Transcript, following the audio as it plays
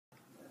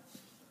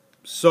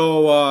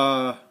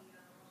So,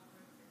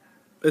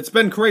 it's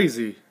been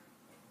crazy.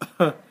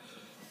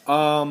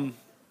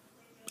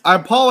 I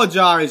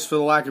apologize for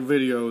the lack of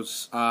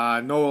videos.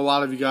 I know a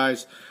lot of you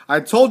guys. I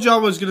told you I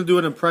was going to do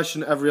an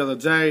impression every other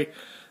day,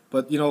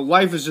 but,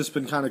 life has just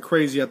been kind of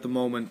crazy at the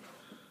moment.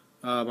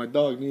 My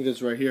dog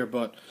Nita's right here,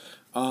 but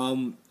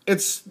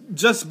it's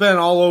just been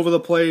all over the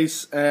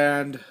place,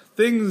 and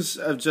things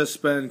have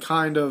just been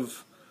kind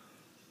of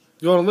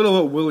going a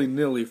little bit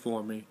willy-nilly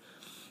for me.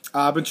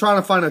 I've been trying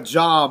to find a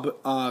job,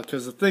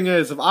 because the thing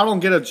is, if I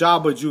don't get a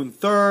job by June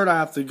 3rd, I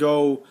have to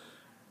go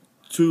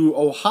to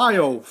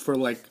Ohio for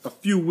like a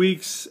few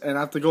weeks, and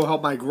I have to go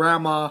help my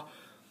grandma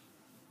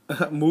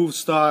move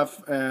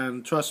stuff.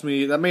 And trust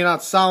me, that may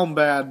not sound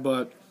bad,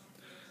 but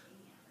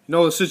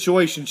the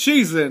situation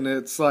she's in,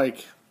 it's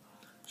like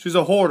she's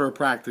a hoarder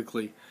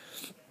practically.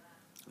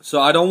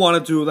 So I don't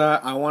want to do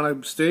that. I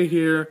want to stay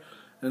here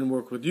and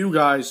work with you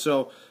guys.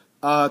 So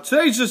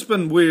today's just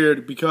been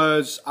weird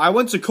because I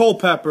went to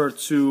Culpeper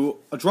to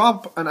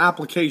drop an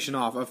application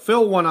off. I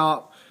fill one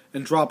out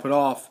and drop it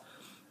off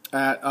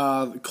at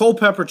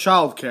Culpeper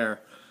Childcare.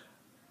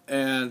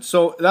 And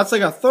so that's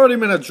like a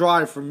 30-minute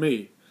drive from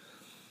me.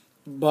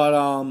 But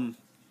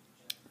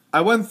I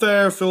went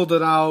there, filled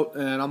it out,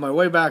 and on my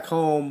way back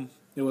home,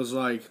 it was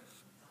like,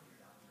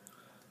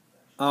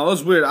 it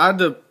was weird. I had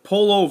to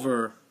pull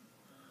over,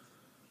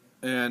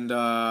 and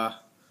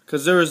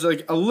because there was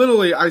like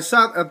I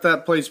sat at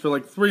that place for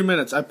like 3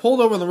 minutes. I pulled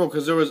over on the road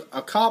because there was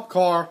a cop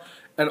car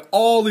and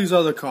all these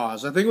other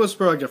cars. I think it was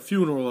for like a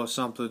funeral or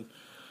something.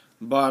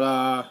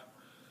 But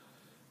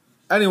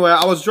anyway,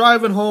 I was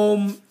driving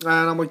home,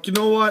 and I'm like, you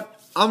know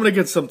what? I'm going to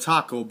get some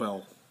Taco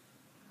Bell.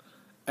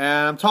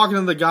 And I'm talking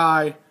to the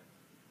guy.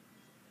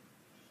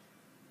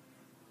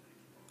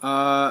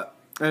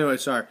 Anyway,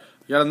 sorry.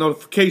 I got a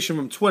notification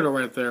from Twitter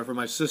right there from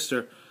my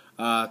sister.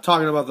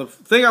 Talking about the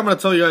thing I'm going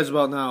to tell you guys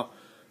about now.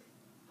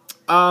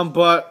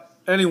 But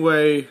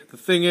anyway, the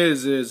thing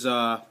is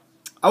I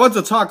went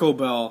to Taco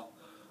Bell.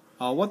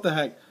 What the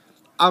heck?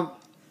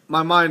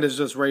 My mind is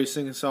just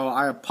racing, so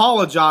I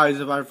apologize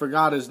if I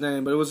forgot his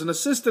name, but it was an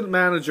assistant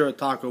manager at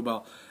Taco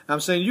Bell. And I'm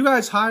saying, you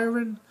guys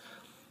hiring?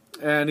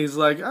 And he's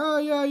like, oh,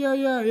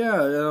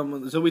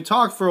 yeah. So we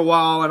talked for a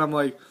while, and I'm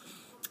like,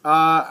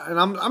 and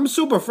I'm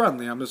super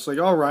friendly. I'm just like,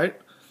 all right.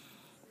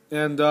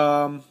 And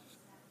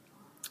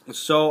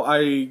so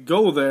I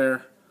go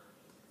there,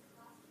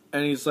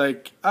 and he's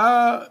like,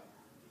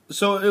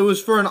 so it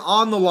was for an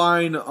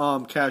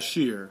on-the-line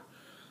cashier.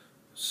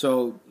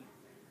 So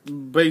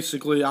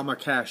basically, I'm a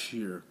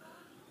cashier,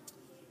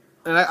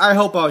 and I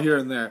help out here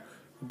and there.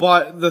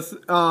 But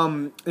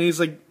and he's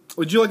like,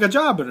 "Would you like a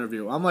job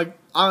interview?" I'm like,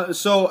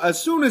 so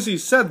as soon as he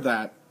said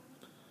that,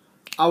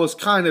 I was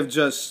kind of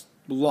just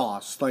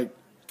lost. Like,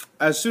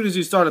 as soon as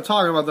he started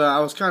talking about that, I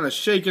was kind of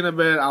shaking a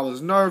bit. I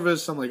was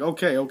nervous. I'm like,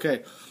 okay, all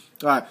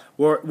right,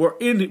 we're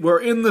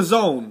in the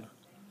zone.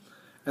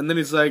 And then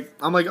he's like,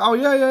 I'm like, oh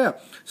yeah.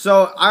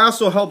 So I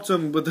also helped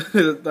him with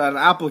that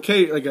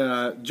application, like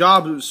a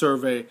job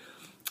survey.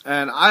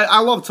 And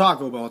I love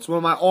Taco Bell. It's one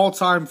of my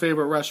all-time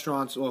favorite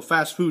restaurants, or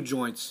fast food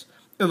joints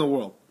in the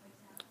world.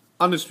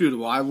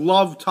 Undisputable. I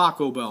love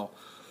Taco Bell.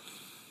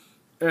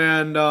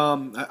 And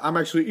I'm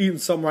actually eating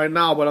some right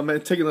now, but I'm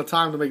taking the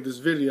time to make this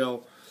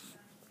video.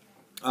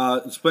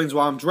 It explains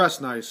why I'm dressed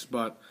nice.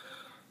 But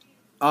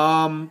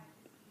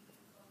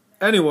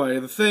anyway,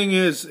 the thing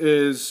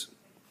is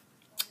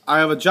I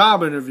have a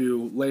job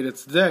interview later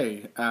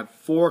today at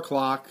 4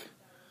 o'clock,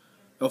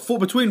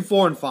 between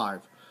 4 and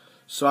 5.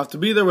 So I have to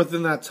be there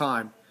within that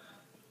time.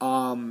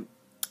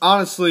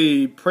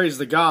 Honestly, praise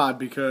the God,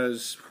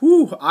 because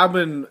I've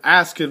been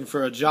asking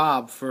for a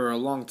job for a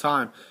long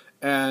time.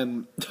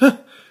 And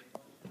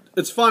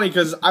it's funny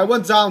because I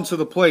went down to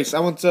the place. I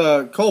went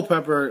to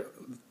Culpeper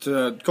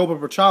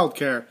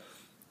Childcare,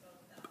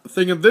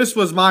 thinking this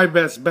was my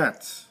best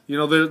bet.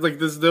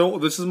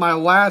 This is my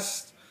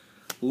last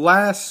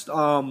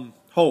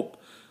hope.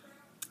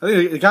 I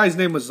think the guy's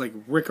name was like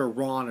Rick or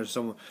Ron or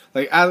someone.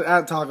 Like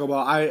at Taco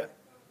Bell,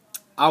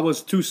 I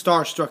was too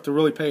starstruck to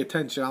really pay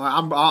attention.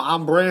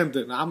 I'm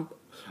Brandon.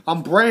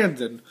 I'm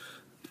Brandon.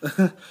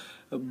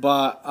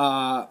 But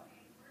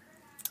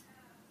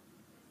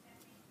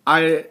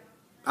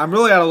I'm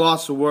really at a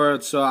loss for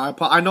words. So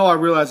I know I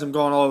realize I'm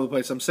going all over the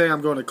place. I'm saying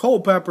I'm going to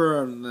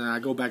Culpeper, and then I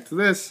go back to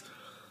this.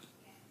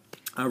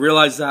 I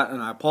realize that,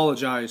 and I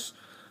apologize.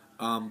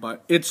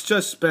 But it's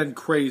just been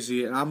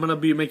crazy, and I'm going to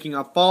be making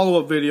a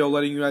follow-up video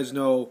letting you guys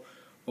know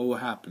what will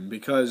happen.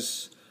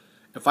 Because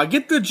if I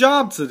get the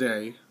job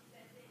today,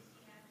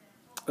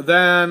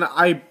 then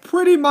I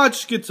pretty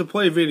much get to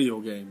play video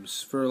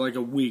games for like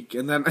a week.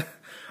 And then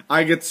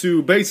I get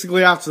to,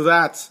 basically after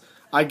that,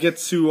 I get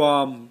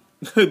to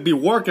be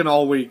working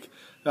all week,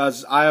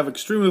 as I have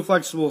extremely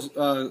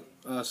flexible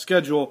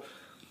schedule.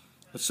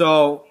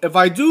 So if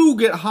I do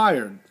get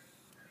hired,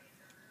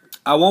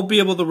 I won't be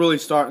able to really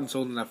start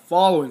until the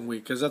following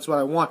week, because that's what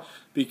I want.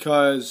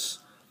 Because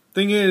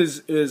thing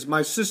is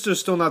my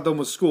sister's still not done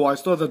with school. I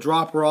still have to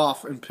drop her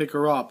off and pick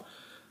her up.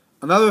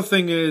 Another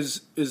thing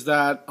is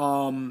that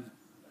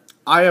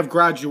I have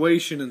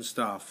graduation and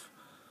stuff.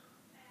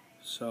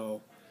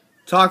 So,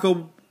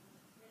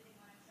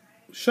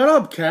 shut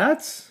up,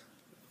 cats.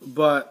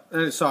 But,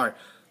 sorry.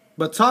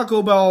 But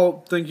Taco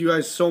Bell, thank you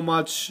guys so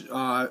much.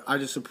 I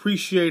just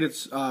appreciate it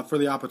for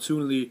the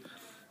opportunity.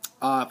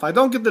 If I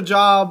don't get the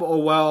job, oh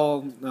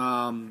well,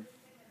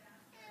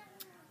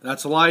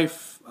 that's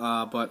life.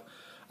 But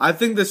I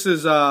think this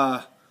is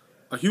a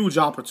huge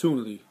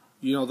opportunity.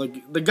 You know,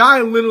 the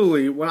guy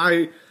literally, when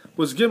I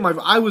was getting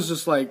I was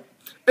just like,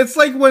 it's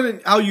like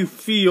how you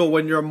feel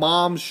when your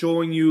mom's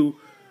showing you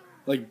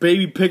like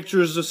baby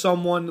pictures of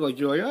someone, like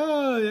you're like,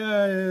 oh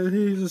yeah,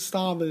 he's a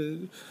stop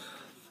it.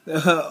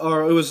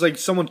 Or it was like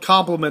someone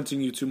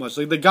complimenting you too much.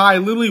 Like the guy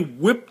literally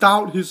whipped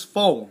out his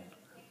phone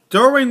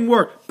during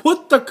work,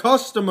 put the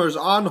customers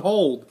on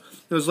hold.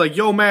 It was like,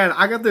 yo man,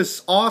 I got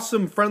this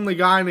awesome friendly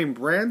guy named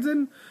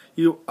Brandon.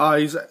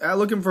 He's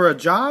looking for a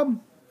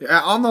job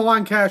on the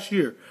line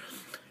cashier.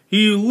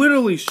 He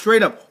literally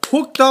straight up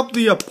hooked up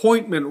the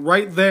appointment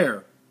right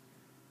there.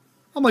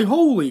 I'm like,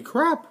 holy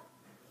crap.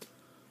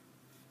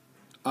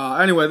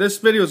 Anyway, this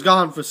video's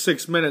gone for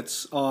 6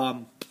 minutes.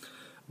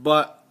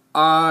 But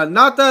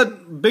not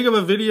that big of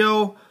a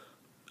video.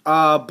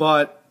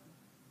 But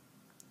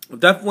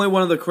definitely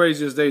one of the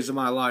craziest days of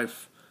my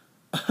life.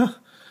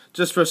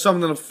 Just for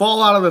something to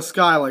fall out of the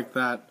sky like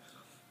that.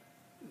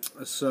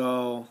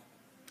 So,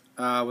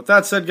 with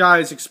that said,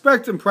 guys,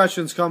 expect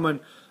impressions coming.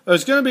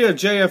 There's going to be a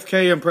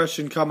JFK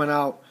impression coming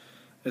out.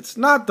 It's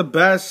not the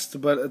best,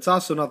 but it's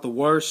also not the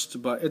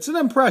worst. But it's an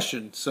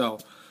impression, so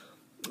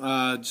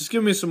just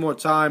give me some more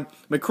time.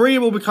 McCree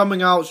will be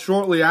coming out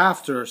shortly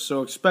after,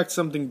 so expect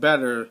something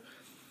better.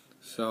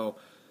 So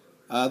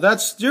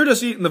you're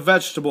just eating the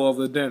vegetable of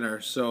the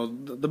dinner. So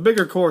the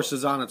bigger course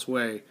is on its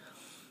way.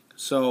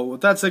 So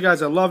with that said,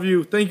 guys, I love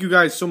you. Thank you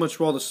guys so much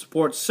for all the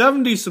support.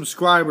 70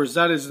 subscribers.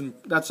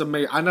 That's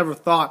amazing. I never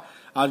thought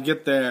I'd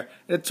get there.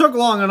 It took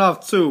long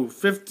enough too.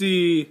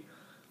 50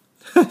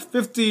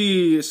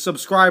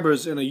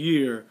 subscribers in a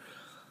year.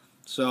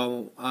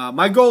 So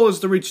my goal is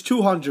to reach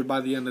 200 by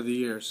the end of the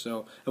year.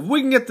 So if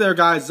we can get there,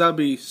 guys, that'd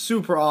be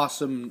super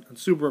awesome and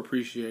super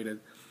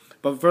appreciated.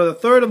 But for the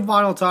third and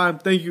final time,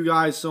 thank you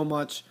guys so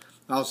much.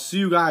 I'll see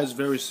you guys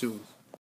very soon.